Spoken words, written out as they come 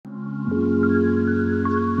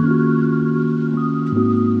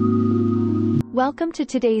Welcome to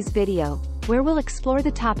today's video, where we'll explore the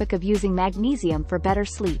topic of using magnesium for better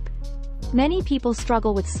sleep. Many people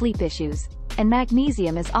struggle with sleep issues, and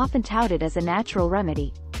magnesium is often touted as a natural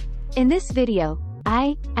remedy. In this video,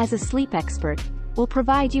 I, as a sleep expert, will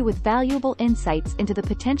provide you with valuable insights into the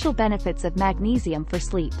potential benefits of magnesium for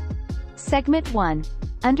sleep. Segment 1.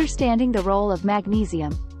 Understanding the role of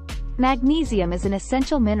magnesium. Magnesium is an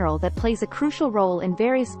essential mineral that plays a crucial role in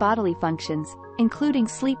various bodily functions, including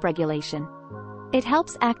sleep regulation. It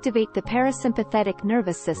helps activate the parasympathetic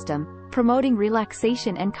nervous system, promoting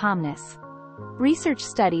relaxation and calmness. Research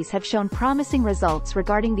studies have shown promising results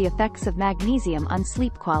regarding the effects of magnesium on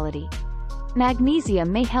sleep quality.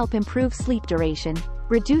 Magnesium may help improve sleep duration,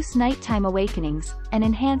 reduce nighttime awakenings, and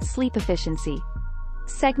enhance sleep efficiency.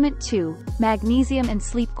 Segment 2. Magnesium and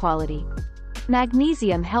sleep quality.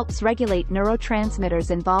 Magnesium helps regulate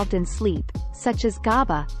neurotransmitters involved in sleep, such as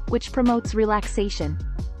GABA, which promotes relaxation.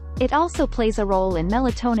 It also plays a role in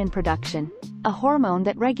melatonin production, a hormone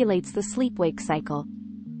that regulates the sleep-wake cycle.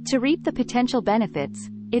 To reap the potential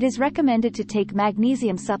benefits, it is recommended to take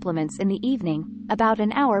magnesium supplements in the evening, about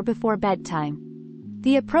an hour before bedtime.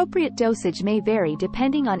 The appropriate dosage may vary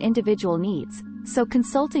depending on individual needs, so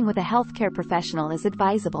consulting with a healthcare professional is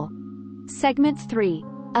advisable. Segment 3.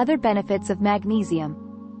 Other benefits of magnesium.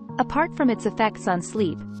 Apart from its effects on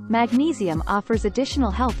sleep, magnesium offers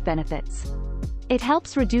additional health benefits. It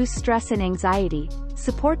helps reduce stress and anxiety,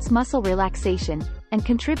 supports muscle relaxation, and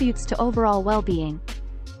contributes to overall well-being.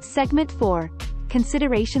 Segment 4.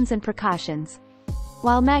 Considerations and precautions.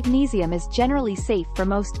 While magnesium is generally safe for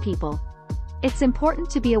most people, it's important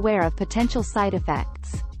to be aware of potential side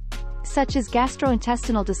effects, such as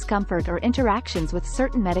gastrointestinal discomfort or interactions with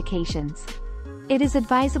certain medications. It is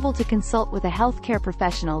advisable to consult with a healthcare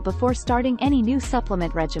professional before starting any new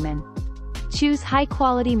supplement regimen. Choose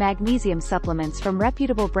high-quality magnesium supplements from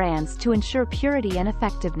reputable brands to ensure purity and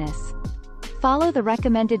effectiveness. Follow the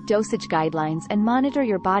recommended dosage guidelines and monitor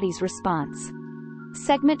your body's response.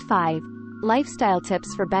 Segment 5. Lifestyle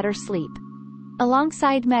tips for better sleep.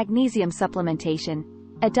 Alongside magnesium supplementation,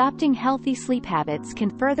 adopting healthy sleep habits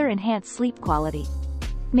can further enhance sleep quality.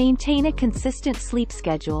 Maintain a consistent sleep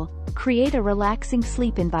schedule, create a relaxing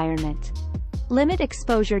sleep environment. Limit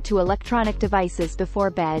exposure to electronic devices before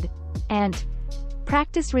bed, and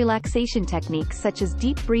practice relaxation techniques such as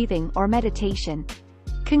deep breathing or meditation.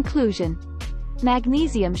 Conclusion.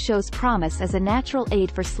 Magnesium shows promise as a natural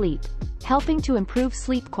aid for sleep, helping to improve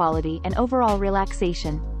sleep quality and overall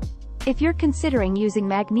relaxation. If you're considering using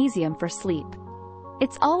magnesium for sleep,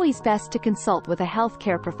 it's always best to consult with a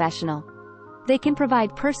healthcare professional. They can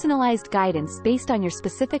provide personalized guidance based on your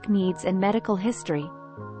specific needs and medical history.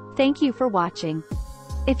 Thank you for watching.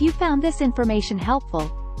 If you found this information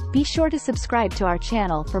helpful, be sure to subscribe to our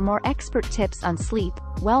channel for more expert tips on sleep,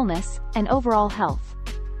 wellness, and overall health.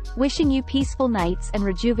 Wishing you peaceful nights and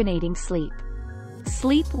rejuvenating sleep.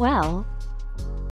 Sleep well,